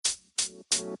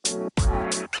So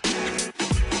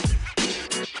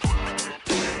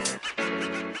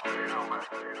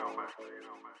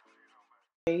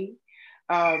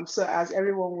as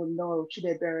everyone will know,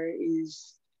 Chidiebere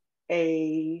is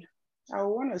I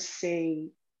want to say,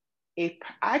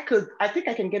 I think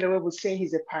I can get away with saying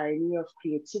he's a pioneer of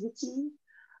creativity.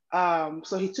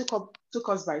 So he took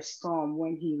us by storm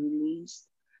when he released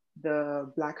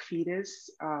the Black Fetus.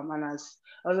 And as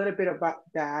a little bit about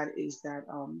that is that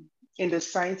in the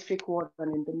scientific world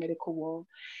and in the medical world,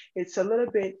 it's a little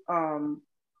bit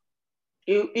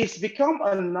it's become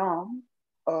a norm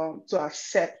to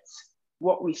accept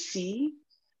what we see.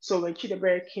 So when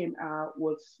Chidiebere came out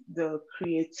with the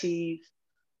creative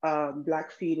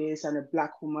Black fetus and a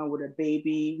Black woman with a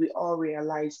baby, we all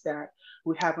realized that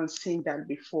we haven't seen that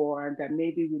before, and that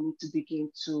maybe we need to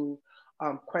begin to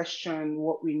question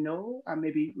what we know and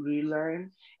maybe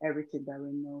relearn everything that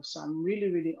we know. So I'm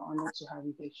really, really honored to have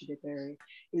you here, Chidiebere.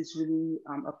 It's really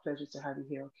a pleasure to have you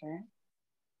here, okay?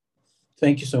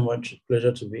 Thank you so much.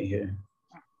 Pleasure to be here.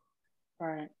 All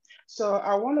right. So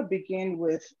I want to begin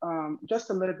with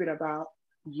just a little bit about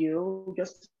you,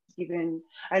 just given,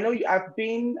 I know I've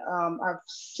seen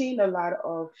a lot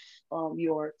of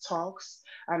your talks,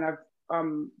 and I've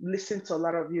listened to a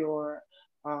lot of your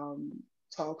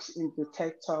talks in the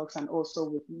TED Talks, and also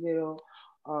with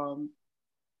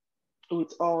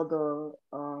with all the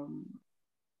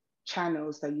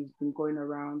channels that you've been going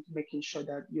around, making sure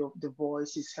that the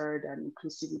voice is heard and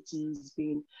inclusivity is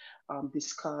being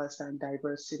discussed and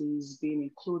diversity is being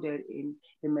included in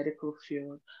the medical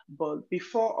field. But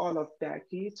before all of that,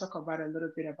 can you talk about a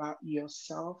little bit about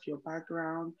yourself, your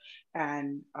background,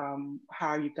 and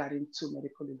how you got into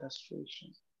medical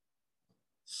illustration?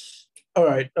 All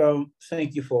right.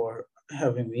 Thank you for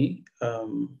having me.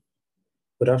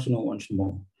 Good afternoon once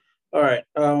more. All right,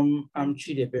 I'm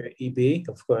Chidiebere Ibe,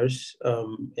 of course, a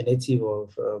native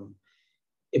of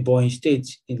Ebonyi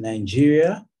State in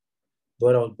Nigeria,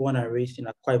 but I was born and raised in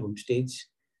Akwa State,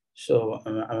 so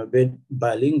I'm a bit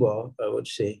bilingual, I would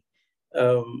say.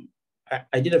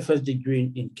 I did a first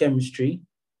degree in chemistry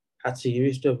at the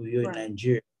University of Uyo in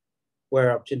Nigeria,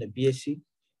 where I obtained a BSc,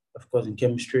 of course, in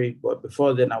chemistry, but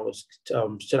before then I was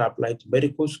still applied to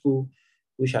medical school,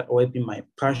 which had always been my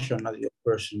passion as a young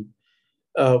person.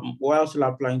 While still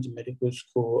applying to medical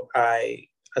school, I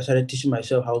started teaching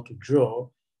myself how to draw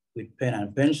with pen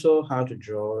and pencil, how to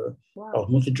draw. Wow. I was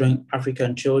mostly drawing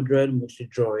African children, mostly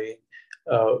drawing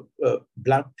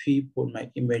Black people in my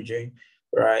imagery,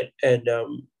 right? And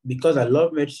because I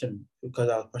love medicine, because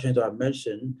I was passionate about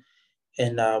medicine,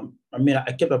 and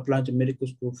I kept applying to medical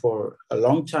school for a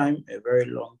long time, a very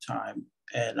long time,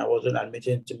 and I wasn't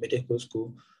admitted to medical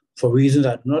school for reasons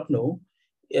I do not know,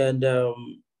 and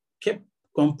kept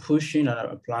on pushing and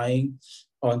applying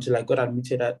until I got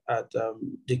admitted at the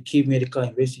Kyiv Medical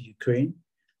University, Ukraine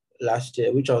last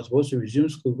year, which I was supposed to resume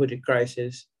school before the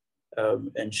crisis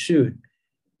ensued.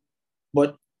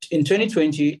 But in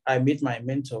 2020, I met my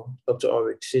mentor, Dr.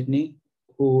 Ulrich Sydney,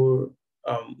 who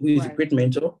is a great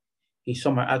mentor. He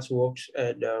saw my artworks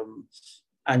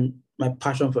and my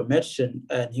passion for medicine,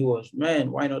 and he was,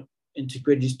 man, why not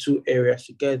integrate these two areas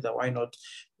together? Why not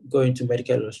go into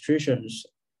medical illustrations?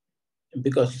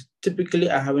 Because typically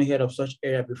I haven't heard of such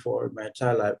area before in my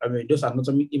entire life. I mean, those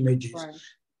anatomy images,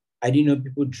 I didn't know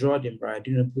people draw them, right? I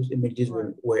didn't know those images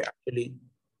were actually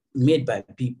made by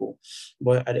people.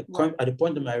 But at the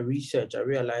point of my research, I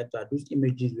realized that those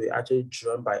images were actually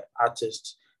drawn by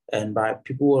artists and by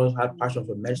people who had passion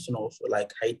for medicine also,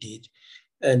 like I did.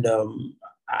 And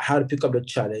I had to pick up the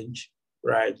challenge,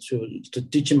 right, to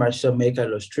teaching myself medical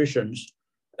illustrations.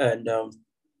 And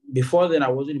before then, I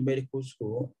wasn't in medical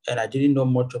school and I didn't know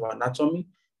much about anatomy.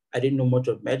 I didn't know much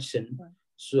of medicine.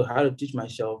 So I had to teach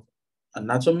myself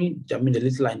anatomy. I mean, the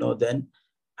little I know then,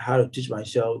 I had to teach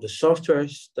myself the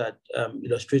softwares that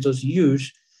illustrators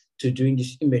use to doing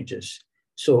these images.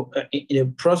 So in the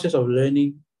process of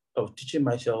learning, of teaching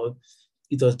myself,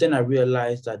 it was then I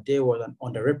realized that there was an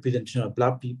underrepresentation of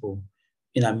Black people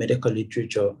in our medical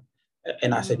literature.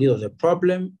 And I said, it was a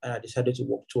problem, and I decided to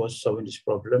work towards solving this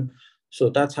problem. So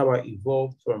that's how I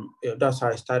evolved from, that's how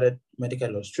I started medical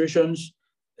illustrations.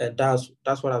 And that's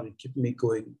what has been keeping me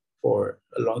going for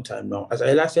a long time now. As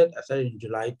I said, I started in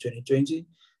July 2020.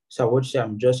 So I would say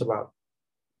I'm just about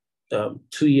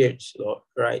 2 years,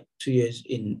 right? 2 years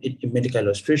in medical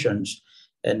illustrations.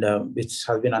 And it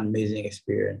has been an amazing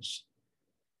experience.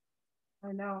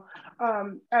 I know.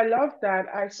 I love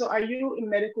that. So are you in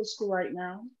medical school right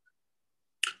now?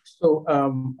 So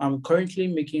I'm currently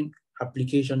making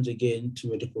applications again to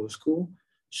medical school.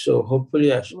 So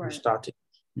hopefully I should be starting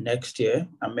next year.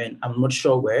 I mean, I'm not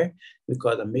sure where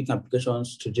because I'm making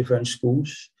applications to different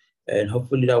schools, and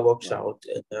hopefully that works out.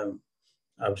 And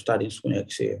I'll start in school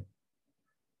next year.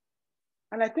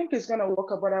 And I think it's going to work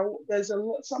out, but there's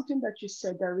something that you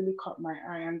said that really caught my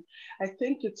eye. And I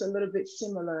think it's a little bit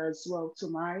similar as well to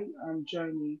my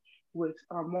journey with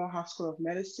Morehouse School of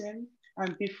Medicine.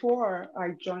 And before I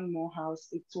joined Morehouse,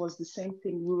 it was the same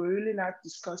thing. We were really not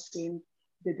discussing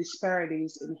the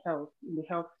disparities in health, in the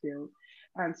health field.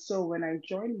 And so when I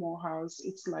joined Morehouse,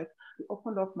 it's like it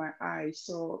opened up my eyes.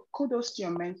 So kudos to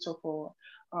your mentor for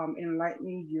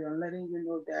enlightening you and letting you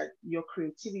know that your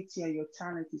creativity and your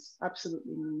talent is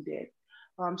absolutely needed.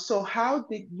 So how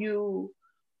did you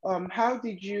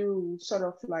sort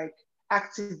of like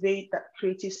activate that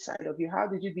creative side of you? How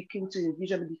did you begin to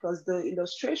envision it? Because the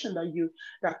illustration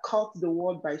that caught the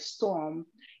world by storm,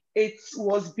 it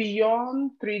was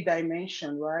beyond 3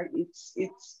 dimension, right?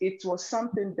 It was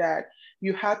something that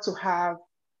you had to have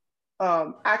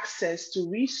access to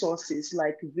resources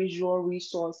like visual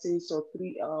resources or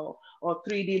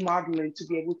 3D modeling to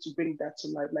be able to bring that to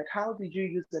life. Like, how did you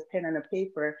use a pen and a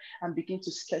paper and begin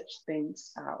to sketch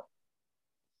things out?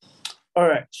 All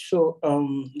right. So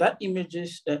that image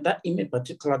in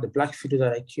particular, the black fetus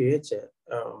that I created,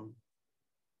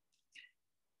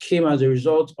 came as a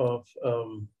result of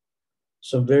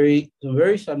some very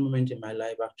sad moment in my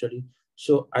life, actually.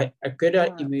 So I created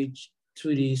an image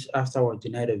 2 days after I was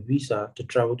denied a visa to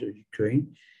travel to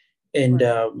Ukraine. And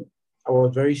I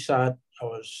was very sad. I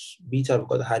was bitter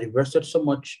because I had invested so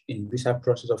much in visa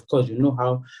process. Of course, you know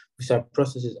how visa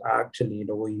processes are actually, you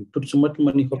know, when you put so much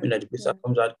money hoping that the visa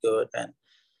comes out good. And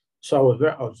so I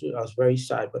was very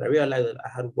sad, but I realized that I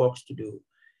had works to do.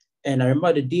 And I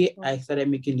remember the day I started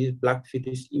making this black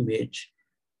fetus image,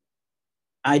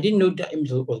 I didn't know that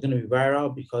image was going to be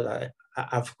viral because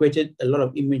I've created a lot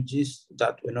of images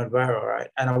that were not viral, right?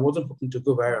 And I wasn't hoping to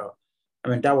go viral. I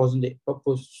mean, that wasn't the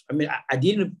purpose. I mean, I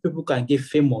didn't know people can get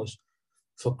famous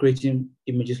for creating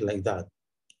images like that.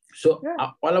 So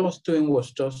all I was doing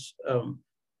was just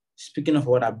speaking of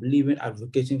what I believe in,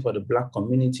 advocating for the Black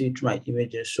community through my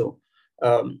images. So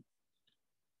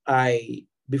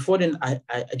before then, I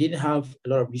didn't have a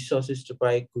lot of resources to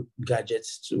buy good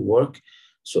gadgets to work.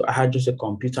 So I had just a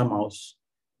computer mouse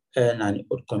and an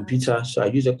old computer. So I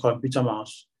used a computer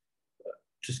mouse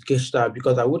to sketch that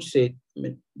because I would say, I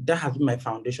mean, that has been my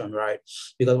foundation, right?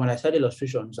 Because when I started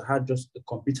illustrations, I had just a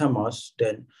computer mouse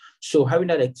then. So having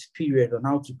that experience on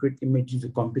how to create images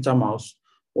with a computer mouse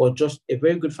was just a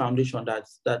very good foundation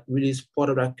that really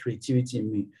supported that creativity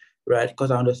in me, right?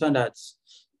 Because I understand that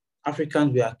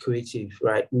Africans, we are creative,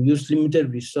 right? We use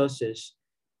limited resources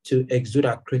to exude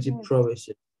our creative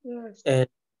prowesses. And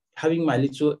having my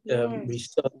little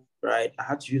resource, right? I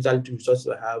had to use that little resource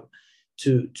I have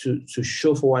to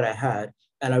show for what I had.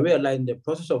 And I realized in the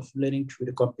process of learning through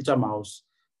the computer mouse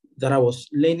that I was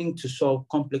learning to solve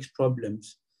complex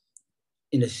problems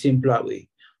in a simpler way,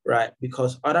 right?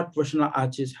 Because other professional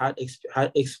artists had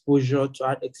exposure to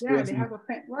art experience. Yeah, they have a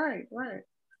pen, right.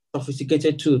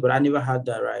 Sophisticated tools, but I never had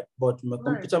that, right? But my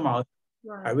computer mouse,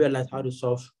 I realized how to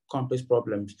solve complex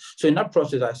problems. So in that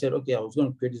process, I said, okay, I was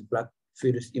going to create this black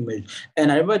fetus image.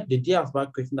 And I remember the day I was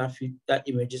about creating that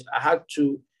images, I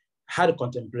had a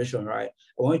contemplation, right?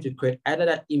 I wanted to create either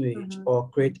that image or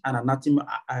create an anatomy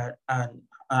and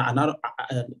another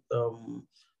trying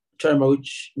to remember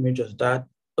which image was that.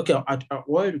 Okay, I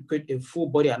wanted to create a full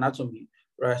body anatomy,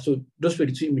 right? So those were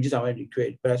the 2 images I wanted to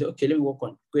create. But I said, okay, let me work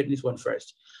on creating this one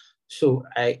first. So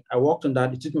I worked on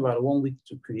that. It took me about 1 week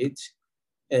to create.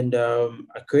 And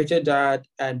I created that.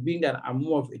 And being that I'm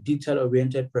more of a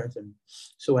detail-oriented person.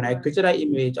 So when I created that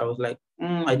image, I was like,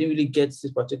 I didn't really get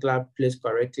this particular place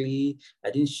correctly.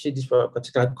 I didn't shade this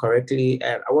particular correctly.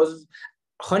 And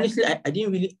honestly, I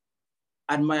didn't really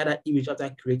admire that image after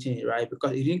creating it, right?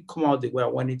 Because it didn't come out the way I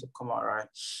wanted it to come out, right?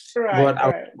 But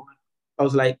I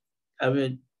was like, I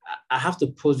mean, I have to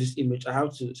post this image. I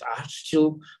have to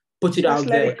still put it out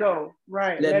there. Let it go,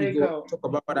 right? Let it go. Talk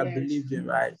about what I believe in,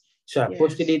 right? So I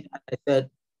posted it. I said,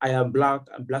 I am Black,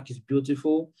 and Black is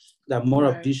beautiful. That more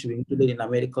of this should be included in our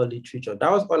medical literature.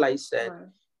 That was all I said.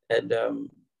 And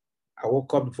I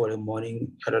woke up before the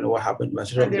morning. I don't know what happened.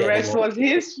 And the rest was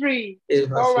history.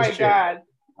 Oh my God.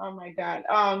 Oh my God.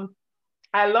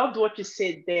 I loved what you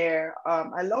said there.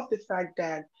 I love the fact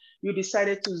that you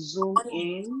decided to zoom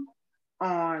in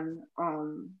on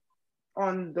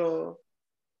the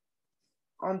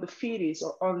fetus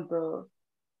or on the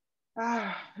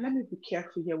let me be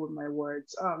careful here with my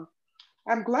words.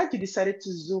 I'm glad you decided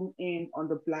to zoom in on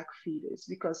the Black fetus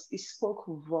because it spoke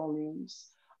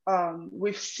volumes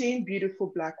We've seen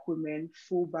beautiful Black women,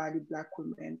 full-body Black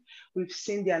women. We've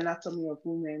seen the anatomy of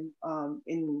women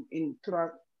in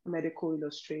throughout medical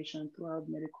illustration, throughout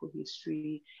medical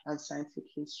history and scientific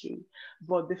history.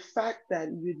 But the fact that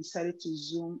you decided to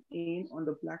zoom in on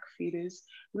the Black fetus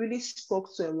really spoke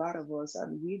to a lot of us,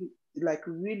 and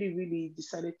really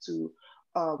decided to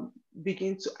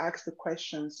begin to ask the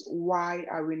questions: why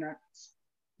are we not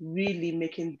really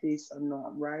making this a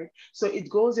norm, right? So it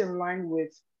goes in line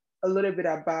with a little bit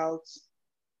about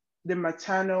the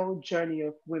maternal journey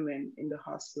of women in the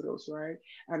hospitals, right?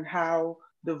 And how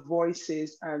the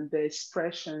voices and the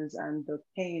expressions and the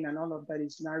pain and all of that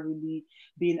is not really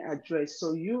being addressed.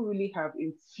 So you really have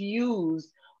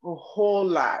infused a whole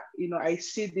lot. You know, I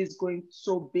see this going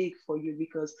so big for you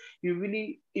because you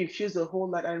really infused a whole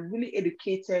lot and really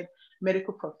educated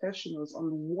medical professionals on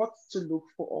what to look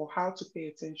for or how to pay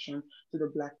attention to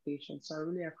the Black patients. So I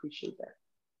really appreciate that.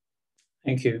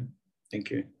 Thank you.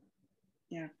 Thank you.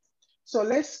 Yeah. So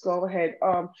let's go ahead.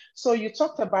 So you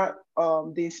talked about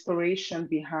the inspiration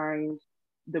behind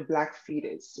the Black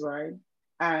fetus, right?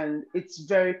 And it's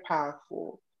very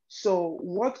powerful. So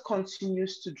what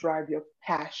continues to drive your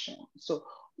passion? So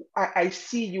I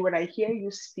see you, when I hear you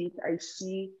speak, I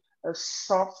see a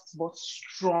soft but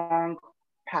strong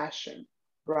passion,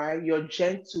 right? You're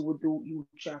gentle with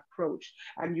your approach,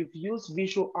 and you've used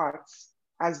visual arts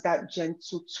as that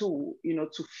gentle tool, you know,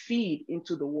 to feed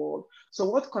into the world. So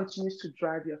what continues to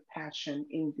drive your passion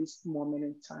in this moment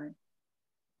in time?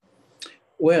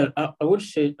 Well, I would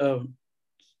say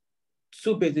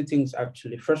two basic things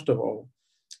actually. First of all,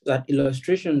 that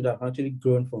illustrations have actually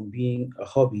grown from being a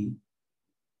hobby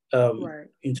Right,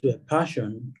 into a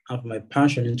passion, and my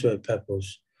passion into a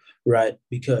purpose, right?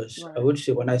 Because I right, would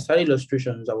say when I started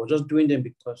illustrations, I was just doing them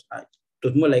because it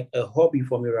was more like a hobby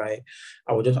for me, right?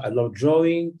 I love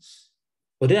drawing,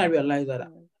 but then I realized that right.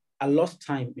 I lost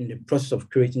time in the process of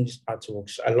creating these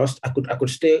artworks. I could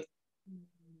stay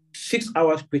 6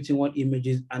 hours creating one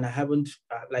images, and I haven't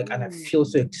and I Mm, feel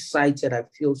so excited. I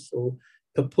feel so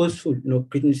purposeful, you know,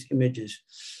 creating these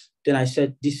images. Then I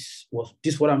said, this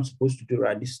what I'm supposed to do,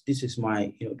 right? This is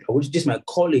my, you know, this is my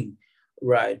calling,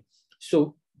 right?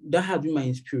 So that has been my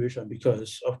inspiration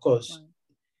because, of course, right,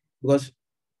 because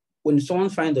when someone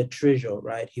finds a treasure,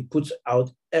 right, he puts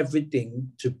out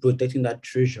everything to protecting that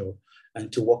treasure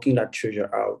and to working that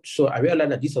treasure out. So I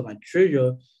realized that this is my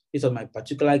treasure, this is my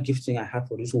particular gifting I have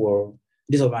for this world,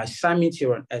 this is my assignment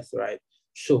here on earth, right?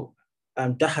 So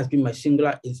that has been my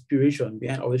singular inspiration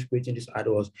behind always creating these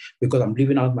artworks because I'm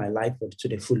living out my life to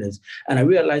the fullest. And right.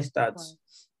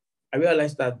 I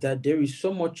realized that there is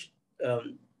so much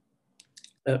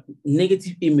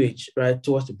negative image, right,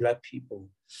 towards the Black people,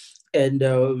 and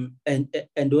the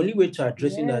only way to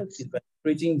addressing that Yes. is by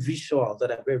creating visuals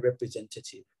that are very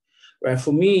representative, right?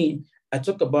 For me, I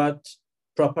talk about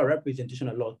proper representation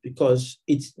a lot because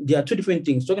there are two different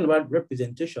things. Talking about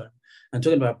representation and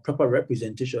talking about proper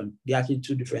representation, they're actually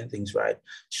two different things, right?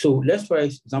 So let's, for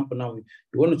example, now we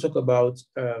want to talk about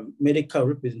medical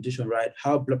representation, right?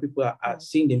 How Black people are Right,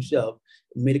 seeing themselves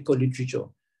in medical literature.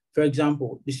 For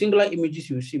example, the singular images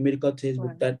you see in medical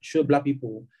textbook right. that show Black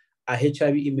people are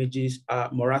HIV images,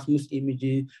 are marasmus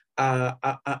images, are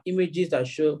images that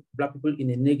show Black people in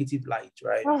a negative light,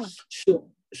 right? Oh,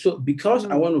 So because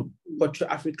I mm, want to portray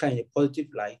Africa in a positive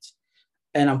light,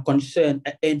 and I'm concerned,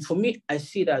 and for me, I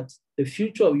see that the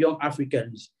future of young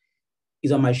Africans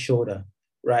is on my shoulder,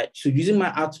 right? So using my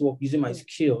artwork, using my yeah.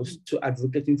 skills to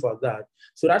advocating for that.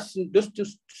 So that's those two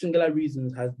singular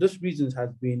reasons has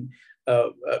been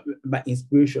my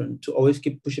inspiration to always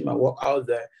keep pushing my work out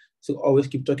there, to always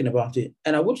keep talking about it.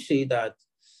 And I would say that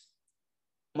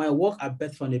my work are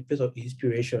best from a place of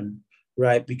inspiration,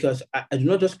 right? Because I do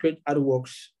not just create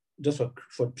artworks just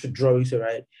for to drawings,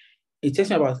 right? It takes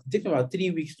me about 3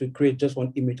 weeks to create just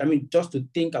one image. I mean, just to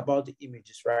think about the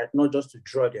images, right? Not just to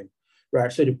draw them,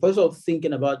 right? So the process of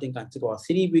thinking about them can take about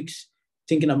 3 weeks.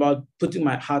 Thinking about putting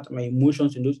my heart, my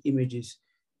emotions in those images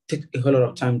takes a whole lot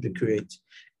of time to create,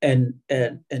 and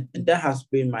that has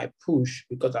been my push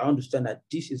because I understand that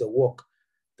this is a work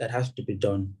that has to be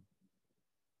done.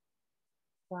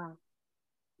 Wow.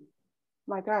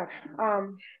 My God.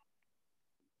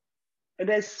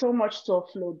 There's so much to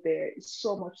offload there. It's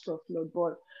so much to offload.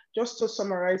 But just to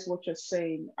summarize what you're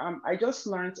saying, I just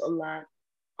learned a lot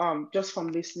just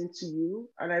from listening to you.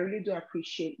 And I really do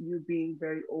appreciate you being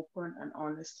very open and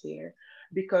honest here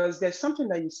because there's something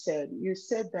that you said. You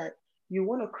said that you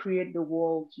want to create the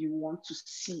world you want to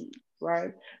see,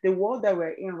 right? The world that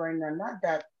we're in right now, not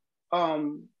that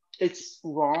um, it's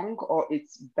wrong or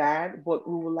it's bad, but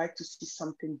we would like to see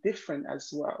something different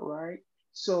as well, right?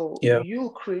 So Yeah.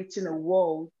 you creating a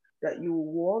world that you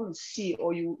want to see,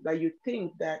 or that you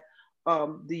think that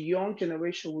the young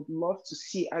generation would love to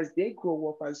see as they grow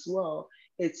up as well.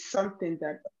 It's something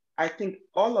that I think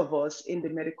all of us in the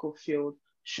medical field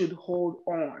should hold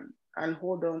on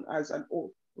as an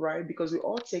oath, right? Because we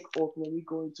all take oath when we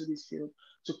go into this field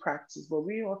to practice, but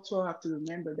we also have to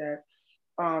remember that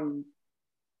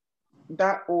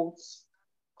that oath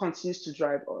continues to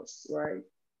drive us, right?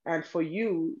 And for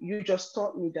you, you just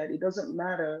taught me that it doesn't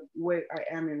matter where I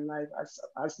am in life,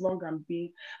 as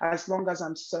long as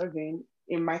I'm serving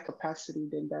in my capacity,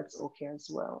 then that's okay as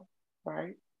well,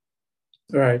 right?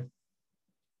 Right.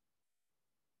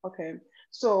 Okay.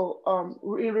 So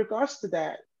in regards to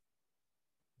that,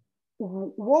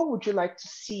 what would you like to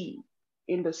see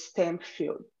in the STEM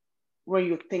field when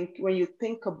you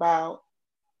think about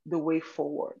the way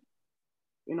forward?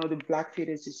 You know, the Black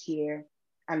fetus is here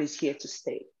and is here to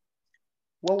stay.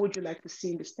 What would you like to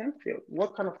see in the STEM field?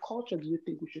 What kind of culture do you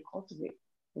think we should cultivate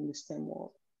in the STEM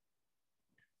world?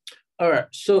 All right.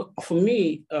 So for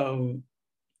me,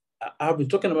 I've been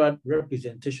talking about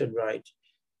representation, right?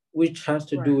 Which has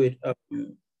to do with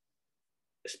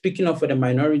speaking of for the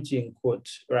minority in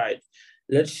quotes, right?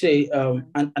 Let's say,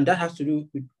 and that has to do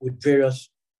with various,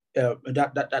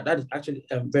 that is actually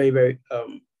very, very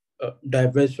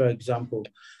diverse, for example.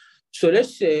 So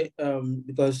let's say,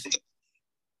 because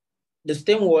the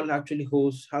STEM world actually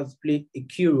has played a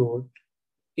key role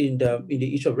in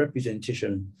the issue of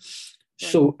representation.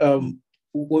 So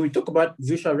when we talk about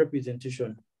visual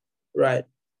representation, right,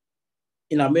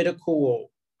 in our medical world,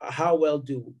 how well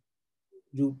do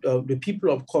the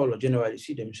people of color generally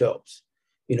see themselves,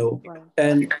 you know?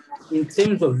 And in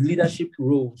terms of leadership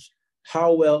roles,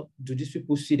 how well do these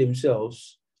people see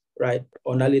themselves, right,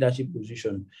 on a leadership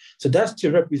position? So that's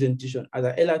the representation. As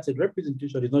I earlier said,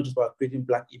 representation is not just about creating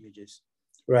Black images,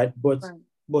 right? But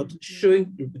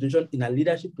showing representation in our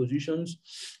leadership positions,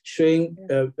 showing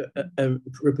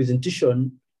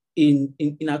representation in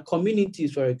our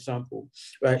communities, for example,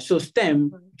 right? So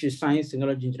STEM, which is science,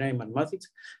 technology, engineering, mathematics,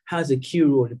 has a key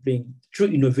role in playing through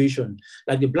innovation.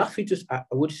 Like the Black fetus, I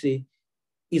would say,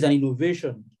 is an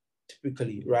innovation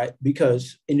typically, right?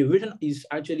 Because innovation is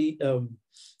actually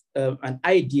an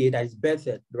idea that is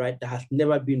birthed, right, that has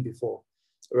never been before,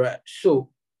 right? So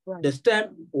the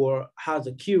STEM has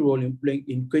a key role in playing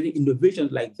in creating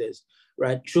innovations like this,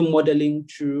 right? Through modeling,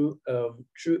 through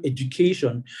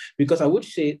education, because I would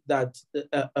say that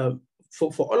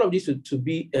for all of this to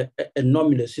be a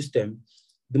normal system,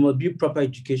 there must be proper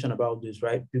education about this,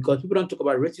 right? Because people don't talk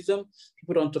about racism,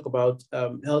 people don't talk about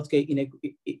healthcare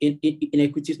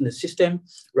inequities in the system,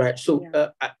 right? So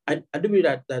I do believe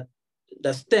that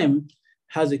STEM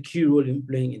has a key role in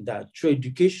playing in that through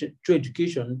education,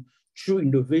 through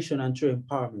innovation, and through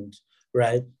empowerment,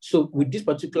 right? So with these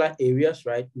particular areas,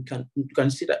 right, you can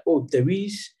see that, oh, there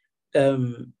is a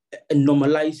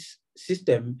normalized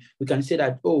system. We can say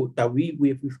that, oh, that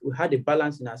we had a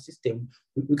balance in our system.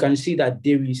 We can see that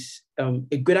there is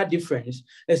a greater difference.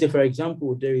 Let's say, for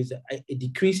example, there is a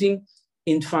decreasing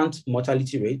infant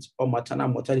mortality rate or maternal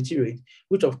mortality rate,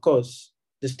 which of course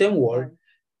the STEM world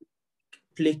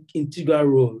play integral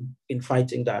role in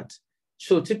fighting that.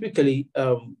 So typically,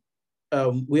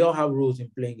 we all have roles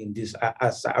in playing in this,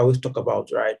 as I always talk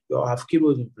about, right? We all have key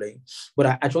roles in playing.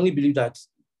 But I strongly believe that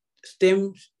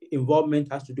STEM involvement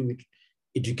has to do with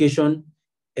education,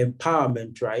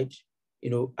 empowerment, right? You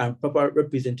know, and proper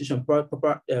representation,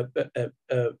 proper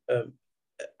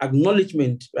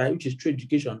acknowledgement, right, which is true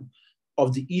education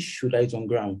of the issue that is on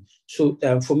ground. So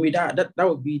for me, that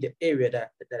would be the area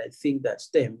that I think that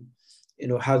STEM, you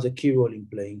know, has a key role in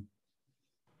playing.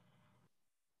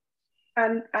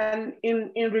 And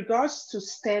in regards to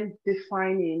STEM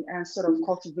defining and sort of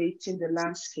cultivating the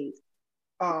landscape,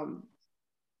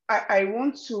 I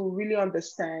want to really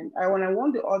understand, I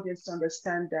want the audience to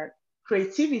understand that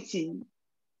creativity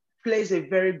plays a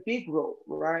very big role,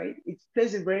 right? It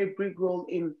plays a very big role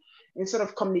in sort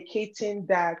of communicating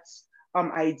that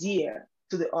idea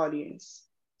to the audience.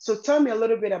 So tell me a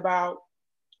little bit about,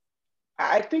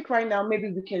 I think right now maybe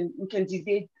we can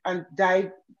debate and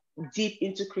dive deep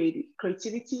into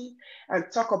creativity and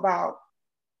talk about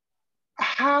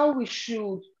how we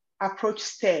should approach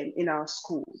STEM in our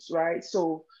schools, right?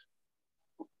 So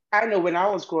I know when I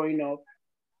was growing up,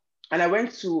 and I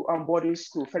went to boarding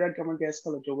school, Federal Government Girls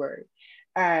College of Warri,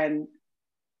 and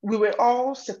we were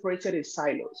all separated in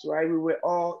silos, right? We were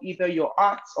all either your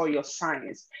arts or your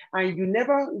science, and you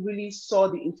never really saw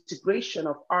the integration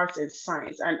of arts and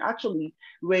science. And actually,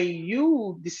 when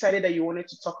you decided that you wanted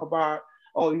to talk about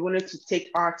or you wanted to take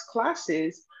arts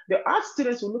classes, the art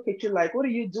students will look at you like, what are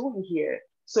you doing here?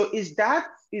 So is that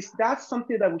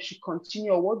something that we should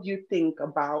continue, or what do you think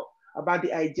about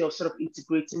the idea of sort of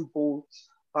integrating both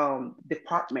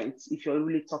departments, if you're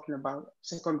really talking about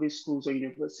secondary schools or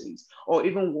universities, or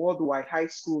even worldwide high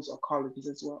schools or colleges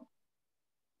as well?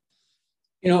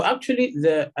 Actually,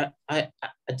 I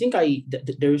think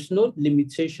there is no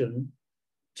limitation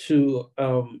to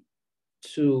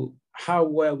how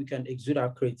well we can exude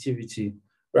our creativity,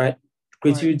 right?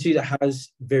 Creativity that has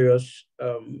various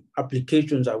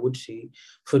applications, I would say,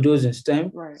 for those in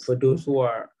STEM, for those who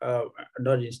are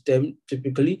not in STEM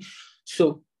typically.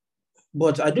 So,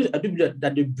 but I do believe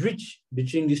that the bridge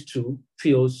between these two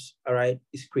fields, all right,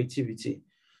 is creativity.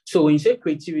 So when you say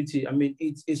creativity, I mean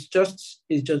it's just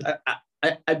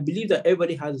I believe that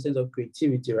everybody has a sense of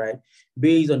creativity, right?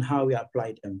 Based on how we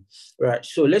apply them, right?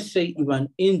 So let's say if an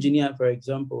engineer, for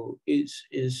example,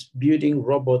 is building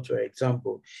robots, for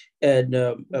example, and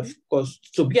of course,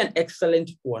 to be an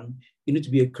excellent one, you need to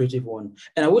be a creative one.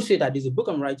 And I would say that there's a book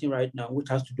I'm writing right now which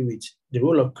has to do with the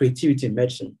role of creativity in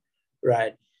medicine,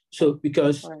 right? So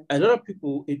because a lot of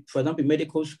people, for example, in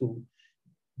medical school,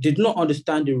 did not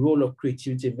understand the role of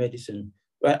creativity in medicine.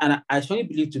 Right? And I strongly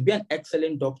believe to be an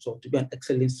excellent doctor, to be an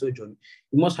excellent surgeon,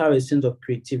 you must have a sense of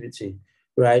creativity,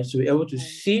 right? So be able to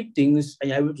see things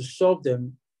and you're able to solve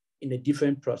them in a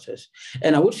different process.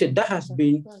 And I would say that has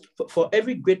been for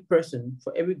every great person,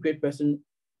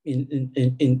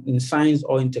 in science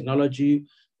or in technology,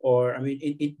 or I mean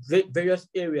in various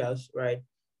areas, right?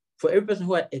 For every person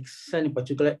who had excelled in a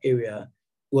particular area,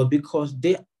 well, because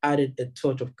they added a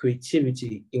touch of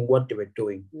creativity in what they were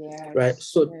doing, right?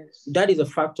 So that is a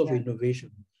factor of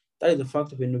innovation. That is a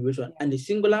factor of innovation. And the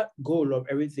singular goal of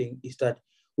everything is that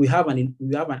we have an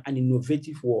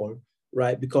innovative world,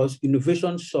 right? Because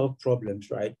innovation solves problems,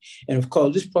 right? And of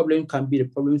course, this problem can be the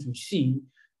problems we see,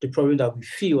 the problem that we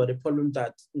feel, or the problem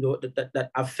that that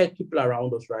affect people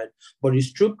around us, right? But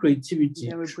it's through creativity.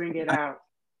 Then we bring it out.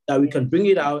 That we can bring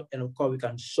it out, and of course we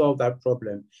can solve that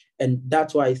problem. And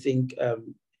that's why I think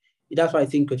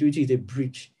creativity is a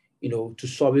bridge, to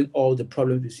solving all the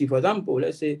problems we see. For example,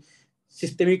 let's say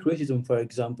systemic racism, for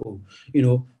example,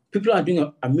 people are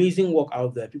doing amazing work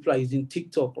out there. People are using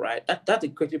TikTok, right? That's a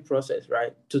creative process,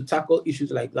 right? To tackle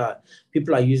issues like that.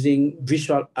 People are using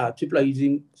visual art. People are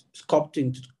using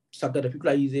sculpting to tackle that. People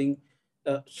are using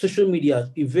social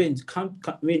media, events, I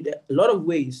mean, a lot of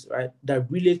ways, right, that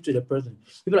relate to the person.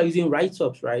 People are using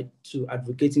write-ups, right, to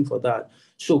advocating for that.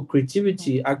 So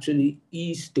creativity actually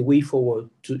is the way forward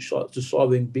to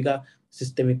solving bigger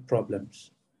systemic problems.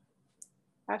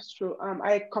 That's true.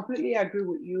 I completely agree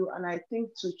with you. And I think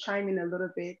to chime in a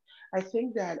little bit, I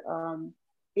think that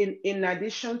in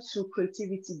addition to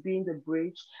creativity being the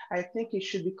bridge, I think it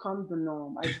should become the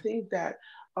norm. I think that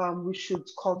we should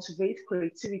cultivate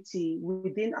creativity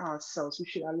within ourselves. We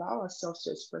should allow ourselves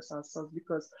to express ourselves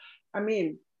because, I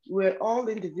mean, we're all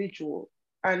individual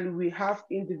and we have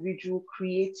individual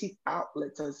creative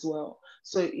outlets as well.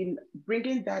 So in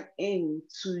bringing that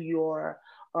into your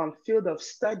field of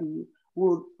study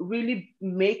will really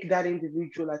make that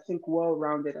individual, I think,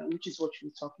 well-rounded, and which is what you're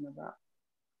talking about.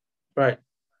 Right.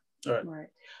 Right.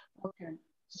 Okay.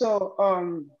 So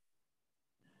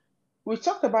we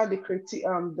talked about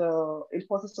the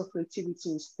importance of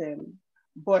creativity in STEM,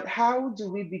 but how do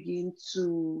we begin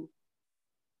to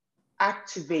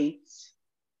activate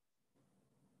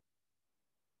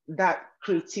that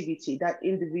creativity, that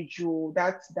individual,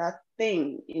 that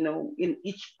thing, in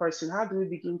each person? How do we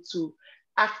begin to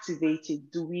activate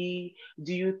it?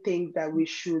 Do you think that we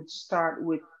should start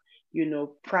with,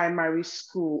 primary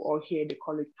school, or here they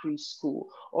call it preschool?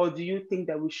 Or do you think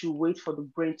that we should wait for the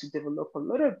brain to develop a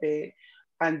little bit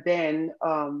and then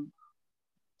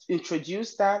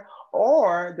introduce that?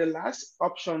 Or the last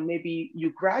option, maybe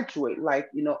you graduate, like,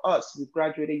 us, we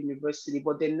graduated university,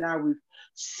 but then now we've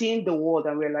seen the world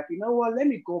and we're like, you know what, let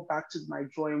me go back to my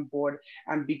drawing board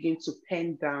and begin to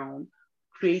pen down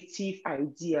creative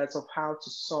ideas of how to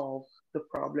solve the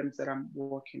problems that I'm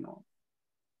working on.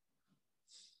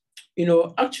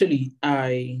 Actually,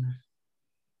 there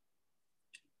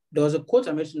was a quote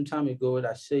I made some time ago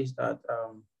that says that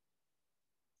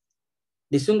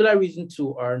the singular reason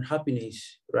to earn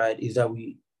happiness, right, is that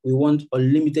we want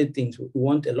unlimited things. We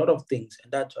want a lot of things,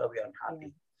 and that's why we are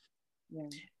unhappy. Yeah.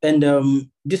 And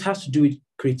this has to do with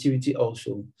creativity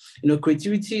also.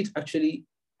 Creativity actually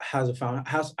has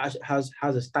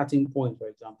a starting point. For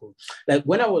example, like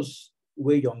when I was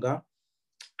way younger,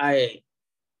 I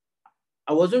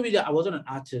wasn't an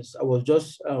artist. I was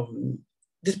just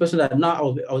this person that now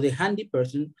I was a handy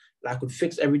person. I could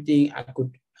fix everything. I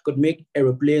could make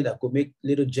aeroplanes. I could make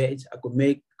little jets. I could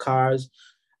make cars.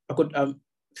 I could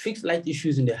fix light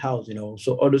issues in the house,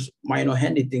 so all those minor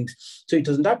handy things. So it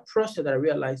was in that process that I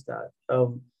realized that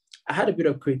I had a bit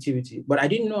of creativity, but I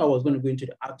didn't know I was going to go into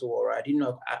the art world. I didn't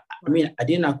know, I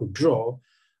didn't know I could draw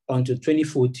until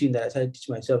 2014 that I started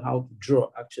teaching myself how to draw,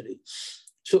 actually.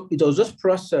 So it was this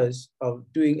process of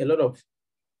doing a lot of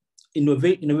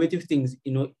innovative things,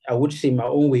 I would say my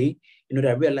own way, that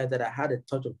I realized that I had a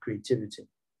touch of creativity.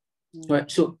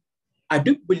 Right. So I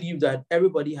do believe that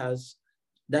everybody has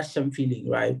that same feeling,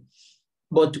 right?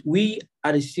 But we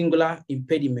are a singular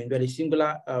impediment, we are a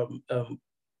singular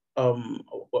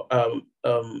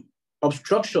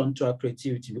obstruction to our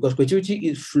creativity, because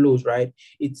creativity flows, right?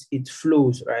 It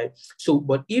flows, right? So,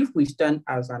 but if we stand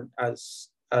as an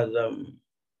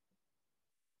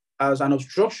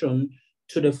obstruction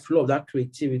to the flow of that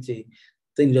creativity,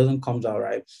 thing doesn't come out,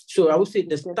 right? So I would say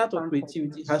the start of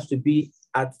creativity has to be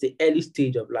at the early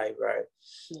stage of life, right?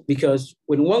 Because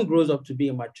when one grows up to be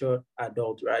a mature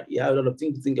adult, right, you have a lot of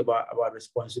things to think about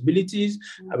responsibilities,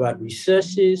 about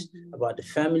resources, about the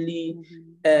family.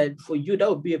 And for you, that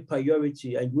would be a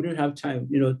priority, and you wouldn't have time,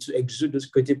 to exude those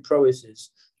creative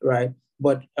prowesses, right?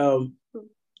 But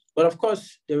of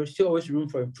course, there is still always room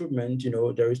for improvement.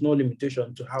 There is no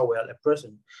limitation to how well a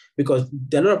person, because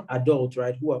there are a lot of adults,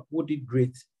 right, who did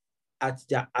great at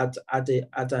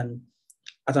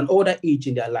an older age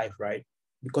in their life, right?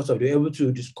 Because of they're able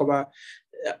to discover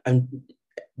and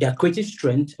their creative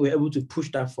strength, we're able to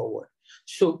push that forward.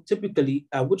 So typically,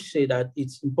 I would say that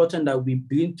it's important that we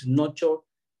begin to nurture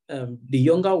the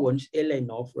younger ones early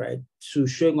enough, right, to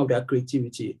showing off their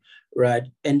creativity, right,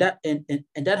 and that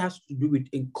has to do with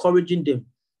encouraging them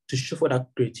to show for that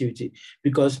creativity.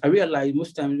 Because I realize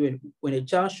most times when a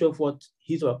child shows forth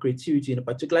his or her creativity in a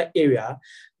particular area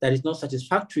that is not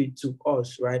satisfactory to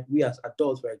us, right, we as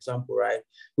adults, for example, right,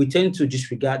 we tend to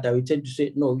disregard that. We tend to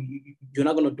say, no, you're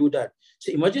not going to do that.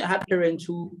 So imagine I had parents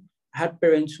who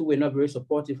were not very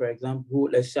supportive, for example, who,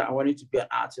 let's say, I wanted to be an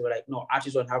artist. They were like, no,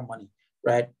 artists don't have money,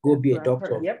 right? Go be a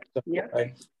doctor. Yep.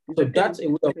 Right? So that's a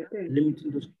way of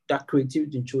limiting that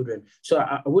creativity in children. So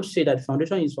I would say that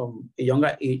foundation is from a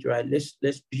younger age, right? Let's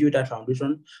build that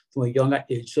foundation from a younger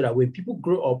age, so that when people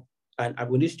grow up, and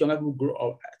when these younger people grow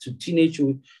up to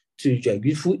teenagehood, to their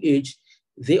youthful age,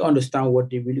 they understand what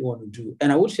they really want to do.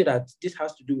 And I would say that this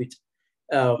has to do with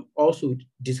also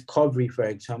discovery, for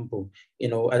example.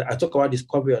 I talk about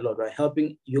discovery a lot, right?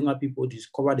 Helping younger people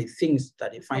discover the things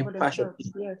that they find passion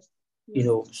in. Yes.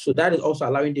 So that is also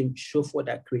allowing them to show for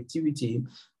that creativity,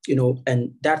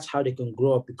 and that's how they can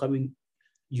grow up becoming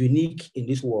unique in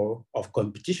this world of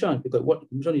competition, because what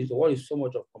competition is, the world is so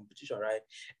much of competition, right?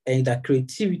 And that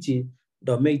creativity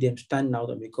that make them stand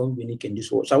out and become unique in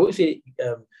this world. So I would say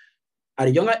at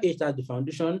a younger age, that's the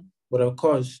foundation. But of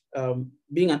course,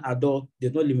 being an adult,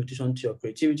 there's no limitation to your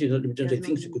creativity, there's no limitation to the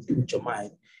things you could do with your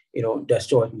mind. There's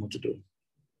still more to do.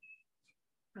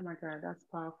 Oh my God, that's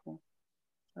powerful.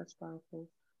 That's powerful.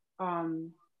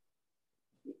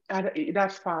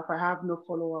 That's powerful. I have no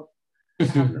follow-up.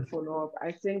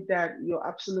 I think that you're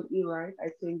absolutely right. I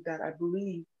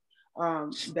believe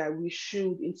that we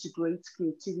should integrate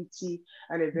creativity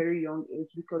at a very young age,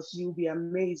 because you'll be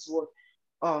amazed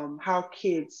how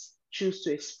kids choose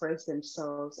to express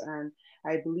themselves. And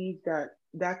I believe that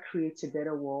creates a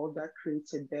better world, that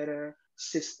creates a better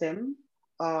system.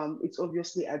 It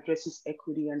obviously addresses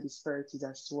equity and disparities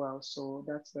as well. So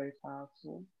that's very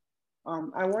powerful.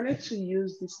 I wanted to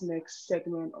use this next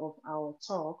segment of our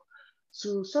talk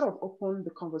to sort of open the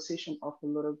conversation up a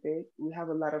little bit. We have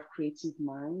a lot of creative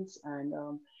minds and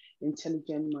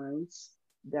intelligent minds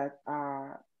that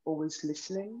are always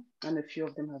listening, and a few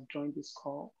of them have joined this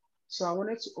call. So I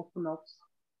wanted to open up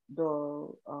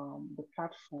the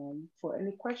platform for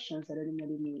any questions that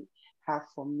anybody may have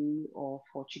for me or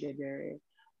for Chidiebere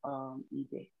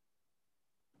Ibe.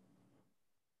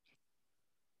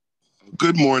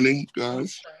 Good morning,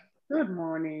 guys. Good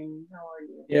morning. How are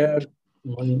you? Yeah.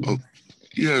 Morning. Oh,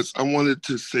 yes, I wanted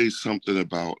to say something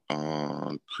about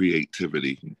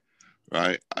creativity,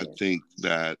 right? I think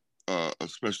that,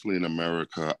 especially in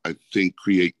America, I think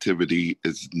creativity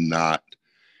is not.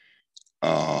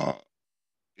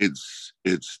 It's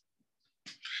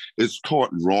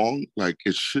taught wrong. Like,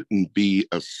 it shouldn't be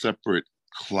a separate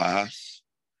class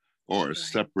or a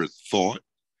separate thought,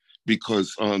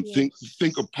 because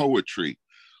think of poetry.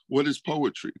 What is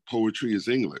poetry? Poetry is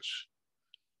English,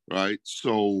 right?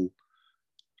 So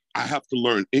I have to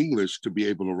learn English to be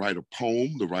able to write a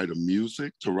poem, to write a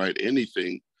music, to write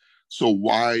anything. So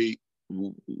why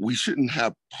we shouldn't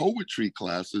have poetry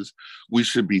classes? We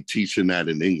should be teaching that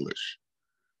in English.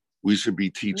 We should be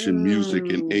teaching music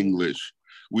in English.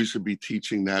 We should be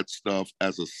teaching that stuff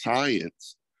as a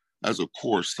science as a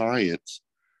core science.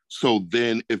 So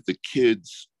then if the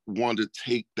kids want to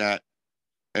take that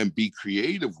and be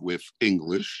creative with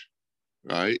English,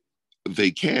 right,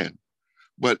 they can.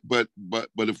 But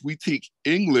if we teach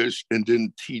English and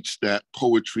then teach that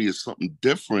poetry is something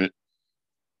different,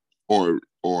 or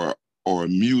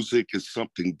music is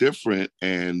something different,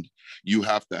 and you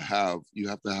have to have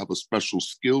a special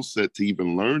skill set to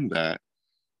even learn that,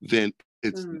 then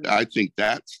it's I think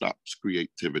that stops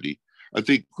creativity. I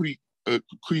think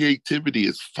creativity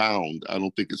is found. I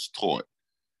don't think it's taught.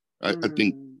 I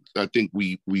think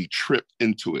we trip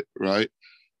into it, right?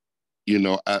 You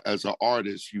know, as an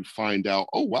artist, you find out,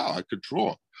 oh wow, I could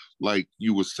draw. Like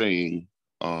you were saying,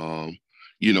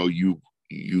 you know,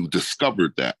 you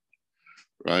discovered that,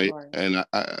 right? And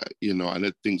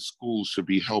I think schools should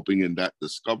be helping in that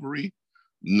discovery,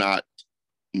 not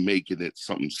making it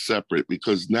something separate,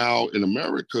 because now in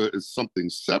America it's something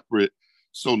separate.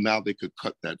 So now they could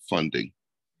cut that funding.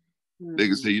 They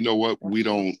can say, you know what, we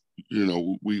don't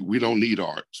need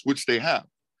arts, which they have.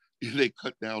 They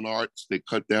cut down arts, they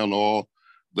cut down all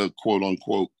the quote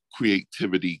unquote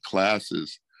creativity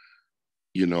classes,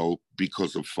 you know,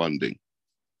 because of funding.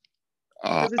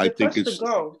 I think it's to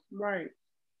go, right?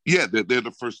 Yeah, they're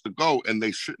the first to go, and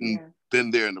they shouldn't been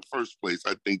there in the first place.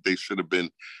 I think they should have been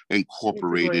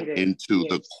incorporated into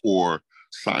the core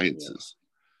sciences.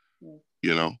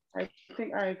 You know, I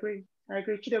think I agree.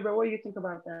 Chidiebere, what do you think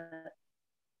about that?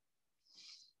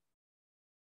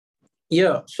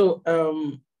 Yeah, so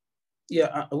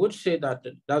yeah, I would say that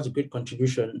that's a great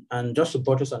contribution. And just to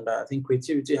buttress on that, I think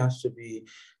creativity has to be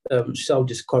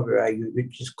self-discovery, right? You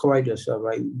discover yourself,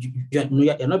 right?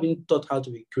 You're not being taught how to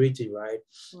be creative, right?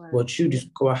 But you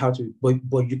discover how to,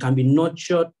 but you can be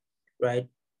nurtured, right,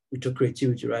 with your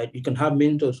creativity, right? You can have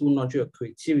mentors who nurture your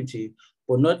creativity,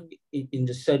 but not in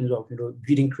the sense of, you know,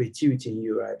 building creativity in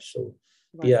you, right? So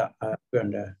yeah, I agree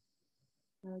on that.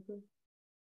 I agree.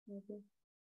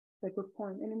 That's a good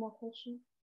point. Any more questions?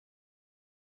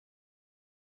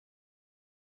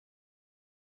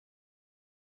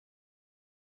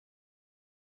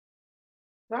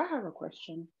 I have a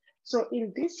question. So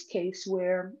in this case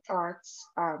where arts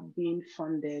are being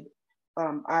funded,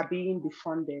 are being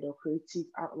defunded, or creative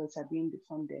outlets are being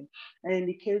defunded, and in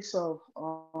the case of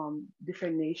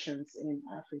different nations in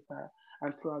Africa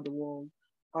and throughout the world,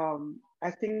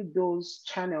 I think those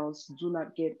channels do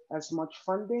not get as much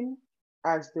funding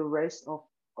as the rest of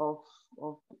I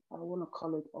want to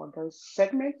call it other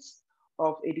segments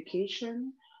of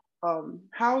education.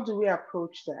 How do we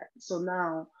approach that? So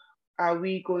now, are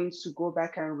we going to go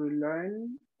back and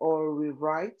relearn or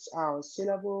rewrite our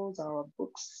syllables, our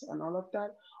books, and all of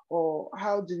that? Or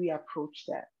how do we approach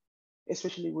that,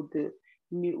 especially with the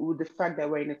fact that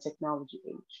we're in a technology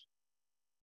age?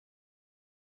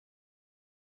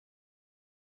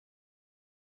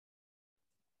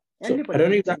 So Anybody I don't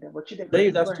know if can that,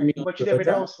 take that, but Chidiebere,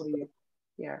 that was for you.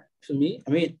 Yeah. To me, I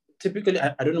mean, typically,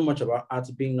 I don't know much about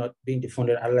arts not being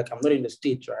defunded. I'm not in the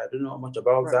States, right? I don't know much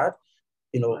about that,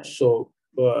 you know. So,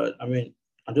 but I mean,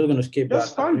 I'm just gonna skip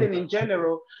just that. Funding in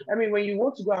general. I mean, when you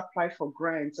want to go apply for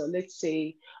grants, or let's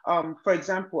say, for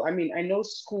example, I mean, I know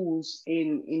schools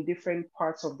in different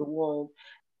parts of the world,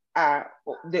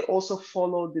 they also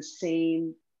follow the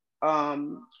same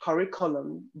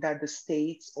curriculum that the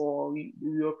States or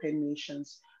European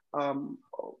nations,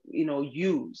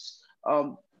 use.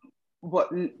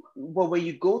 But when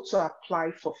you go to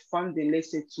apply for funding,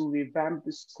 let's say to revamp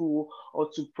the school or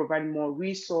to provide more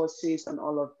resources and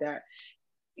all of that,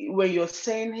 when you're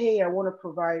saying, hey, I want to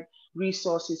provide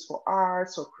resources for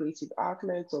arts or creative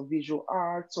outlets or visual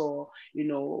arts, or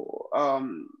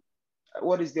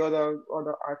what is the other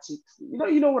artistic,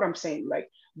 you know what I'm saying, like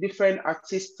different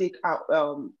artistic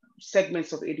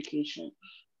segments of education,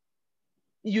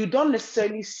 you don't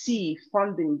necessarily see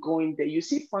funding going there. You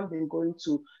see funding going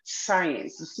to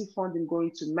science, you see funding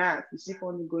going to math, you see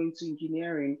funding going to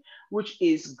engineering, which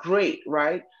is great,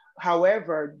 right?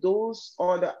 However, those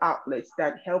other outlets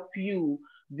that help you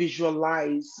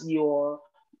visualize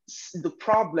the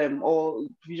problem or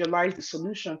visualize the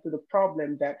solution to the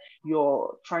problem that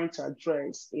you're trying to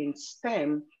address in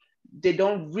STEM, they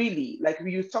don't really, like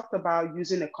you talked about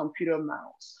using a computer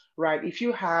mouse, right? If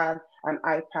you had an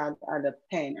iPad and a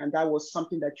pen, and that was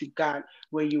something that you got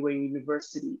when you were in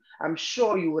university, I'm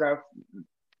sure you would have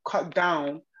cut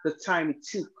down the time it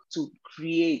took to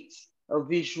create a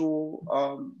visual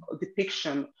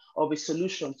depiction of a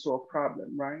solution to a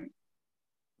problem, right?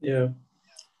 Yeah.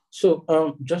 So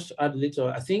just to add a little,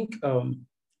 I think there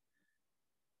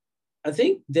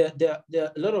are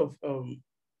a lot of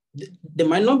there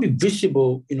might not be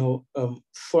visible,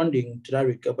 funding to that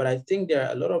regard, but I think there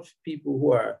are a lot of people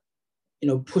who are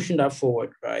pushing that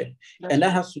forward, right? And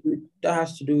that has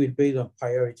to do with based on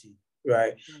priority,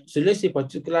 right? So let's say a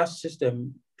particular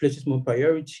system places more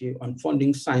priority on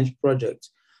funding science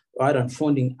projects rather than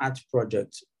funding art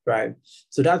projects, right?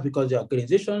 So that's because the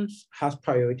organizations has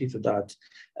priority to that.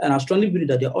 And I strongly believe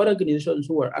that there are other organizations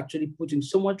who are actually putting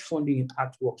so much funding in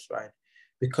artworks, right?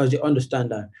 Because they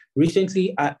understand that.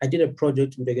 Recently, I did a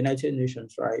project with the United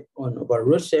Nations, right, on about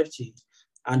road safety.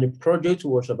 And the project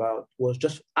was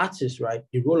just artists, right?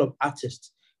 The role of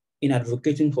artists in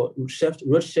advocating for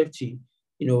road safety,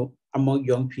 among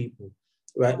young people,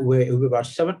 right? Where it was about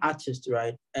 7 artists,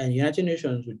 right? And the United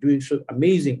Nations were doing so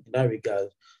amazing in that regard.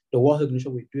 The World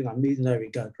Organization was doing amazing in that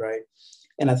regard, right?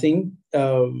 And I think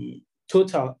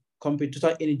Total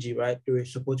Energy, right? They were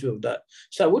supportive of that.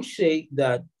 So I would say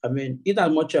that, in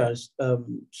as much as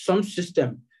some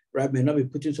system, right, may not be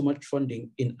putting so much funding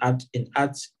in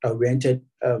arts-oriented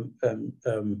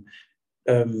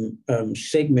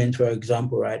segments, for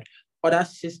example, right? Other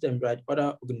systems, right?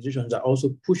 Other organizations are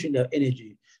also pushing their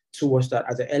energy towards that.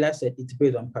 As I earlier said, it's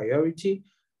based on priority,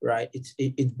 right? It's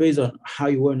based on how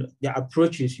you want the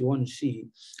approaches you want to see,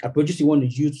 approaches you want to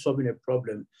use solving a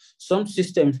problem. Some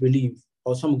systems believe,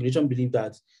 or some organizations believe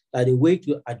that the way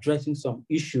to addressing some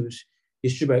issues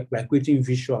is through by creating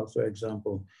visuals, for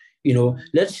example.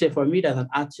 Let's say for me as an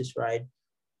artist, right?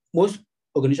 Most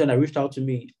organizations that reached out to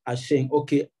me are saying,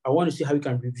 okay, I want to see how we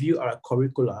can review our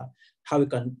curricula, how we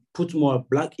can put more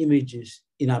Black images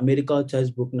in our medical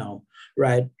textbook now,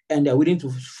 right? And they're willing to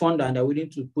fund and they're willing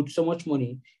to put so much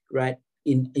money, right,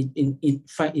 in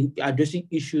addressing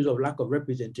issues of lack of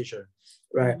representation,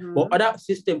 right? But other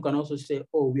system can also say,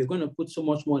 oh, we're going to put so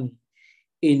much money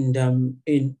in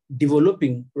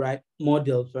developing, right,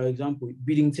 models, for example,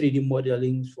 building 3D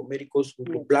modeling for medical school,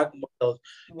 for Black models,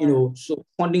 so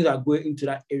fundings are going into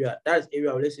that area. That's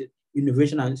area of, let's say,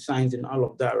 innovation and science and all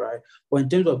of that, right? But in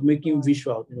terms of making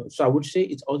visual, so I would say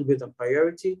it's also based on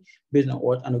priority, based on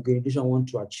what an organization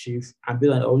wants to achieve, and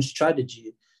based on their own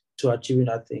strategy to achieving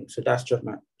that thing. So that's just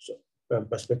my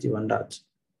perspective on that.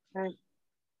 Right.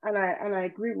 And I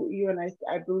agree with you, and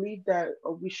I believe that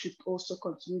we should also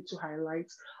continue to highlight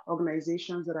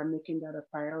organizations that are making that a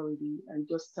priority and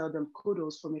just tell them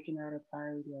kudos for making that a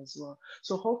priority as well.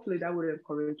 So hopefully that would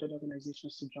encourage other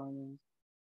organizations to join in.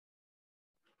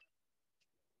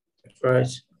 Right.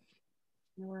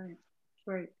 All right,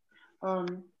 great.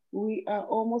 We are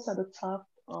almost at the top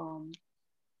not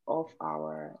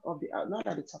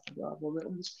at the top of the hour, but we're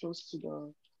almost close to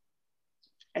the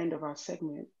end of our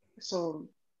segment. So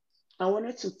I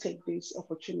wanted to take this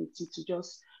opportunity to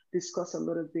just discuss a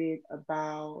little bit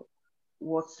about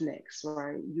what's next,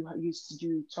 right?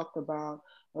 You talked about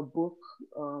a book.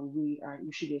 We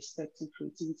should be expecting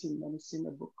Creativity in Medicine,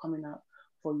 a book coming out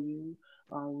for you.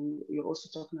 You're also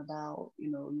talking about,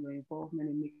 your involvement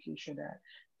in making sure that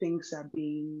things are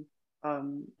being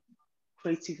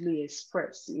creatively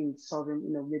expressed in solving,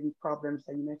 maybe problems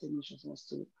that United Nations wants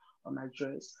to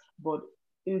address. But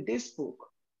in this book,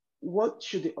 what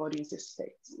should the audience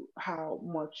expect? How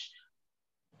much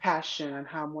passion and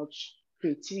how much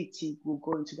creativity will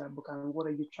go into that book, and what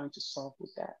are you trying to solve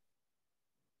with that?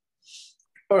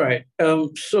 All right.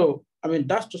 So,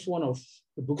 that's just one of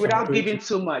the books. Without giving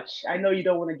too much. I know you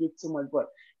don't want to give too much, but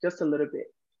just a little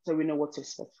bit so we know what to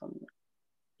expect from you.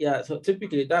 Yeah, so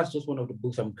typically that's just one of the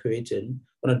books I'm creating,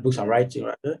 one of the books I'm writing,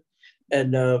 right?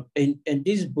 And in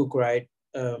this book, right,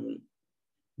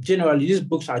 generally these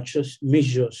books are just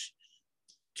measures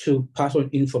to pass on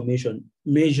information,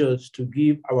 measures to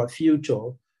give our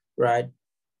future, right,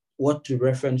 what to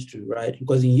reference to, right?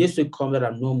 Because in years to come that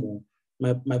are normal,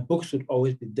 my books would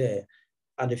always be there.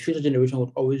 And the future generation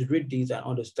would always read these and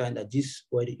understand that these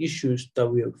were the issues that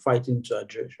we are fighting to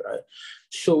address, right?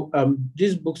 So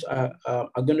these books are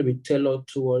going to be tailored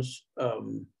towards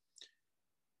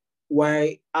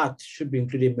why art should be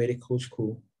included in medical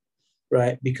school,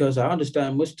 right? Because I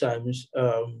understand most times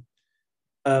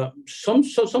some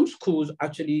schools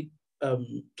actually,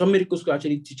 some medical schools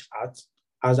actually teach art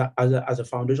as a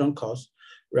foundation course,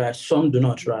 right? Some do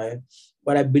not, right?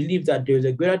 But I believe that there's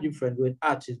a greater difference when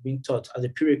art is being taught as a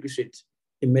prerequisite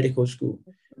in medical school.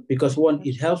 Because one,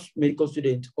 it helps medical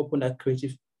students open that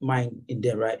creative mind in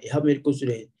them, right? It helps medical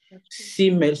students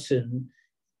see medicine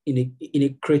in a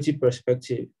creative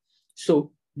perspective.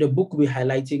 So the book will be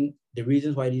highlighting the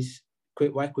reasons why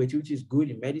creativity is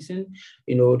good in medicine.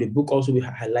 The book also will be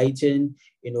highlighting,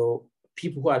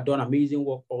 people who have done amazing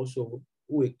work also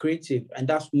who are creative, and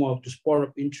that's more to spur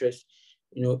up interest,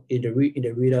 in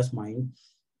the reader's mind.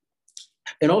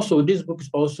 And also, this book is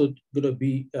also going to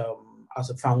be as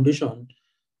a foundation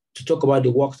to talk about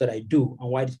the work that I do and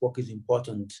why this work is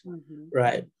important,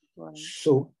 right? Right.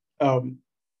 So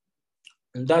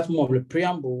that's more of a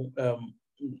preamble.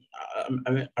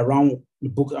 I mean, around the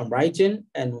book I'm writing,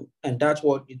 and that's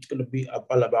what it's going to be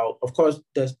all about. Of course,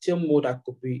 there's still more that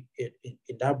could be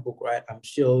in that book, right? I'm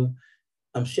still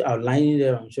outlining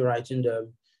them, I'm still writing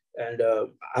them, and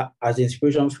as the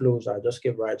inspiration flows, I just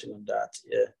keep writing on that.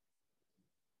 Yeah.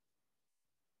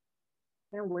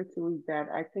 Can't wait to read that.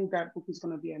 I think that book is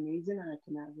going to be amazing, and I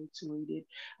cannot wait to read it.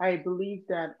 I believe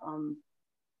that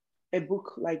a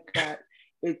book like that,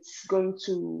 it's going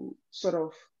to sort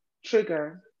of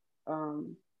trigger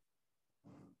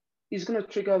it's going to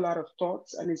trigger a lot of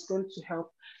thoughts, and it's going to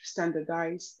help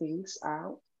standardize things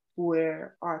out,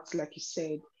 where art, like you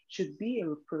said, should be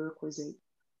a prerequisite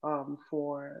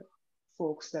for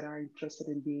folks that are interested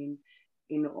in being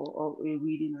or in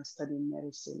reading and studying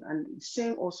medicine. And the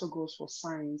same also goes for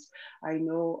science. I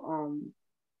know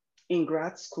in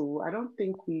grad school, I don't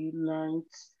think we learned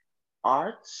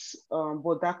arts,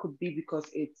 but that could be because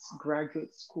it's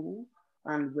graduate school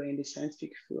and we're in the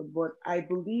scientific field. But I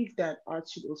believe that art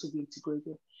should also be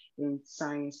integrated in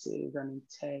sciences and in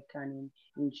tech and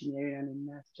in engineering and in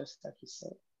math, just like you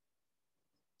said.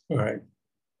 All right.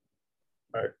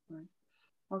 All right.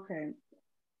 Okay.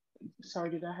 Sorry,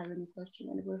 did I have any question?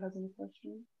 Anybody has any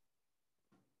questions?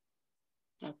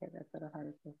 Okay, that's what I had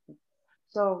a question.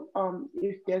 So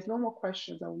if there's no more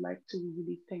questions, I would like to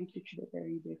really thank you,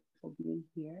 Chidiebere Ibe, for being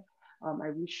here. I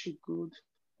wish you good,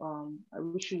 I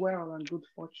wish you well and good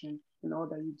fortune in all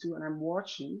that you do. And I'm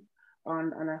watching,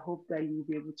 and I hope that you'll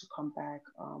be able to come back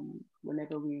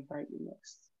whenever we invite you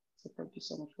next. So thank you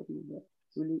so much for being here.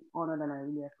 Really honored, and I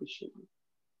really appreciate you.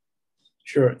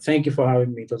 Sure. Thank you for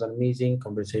having me. It was an amazing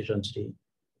conversation today.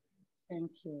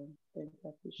 Thank you. Thank you. I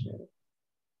appreciate it.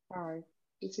 All right.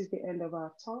 This is the end of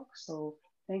our talk. So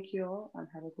thank you all and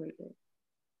have a great day.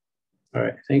 All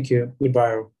right. Thank you.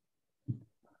 Goodbye.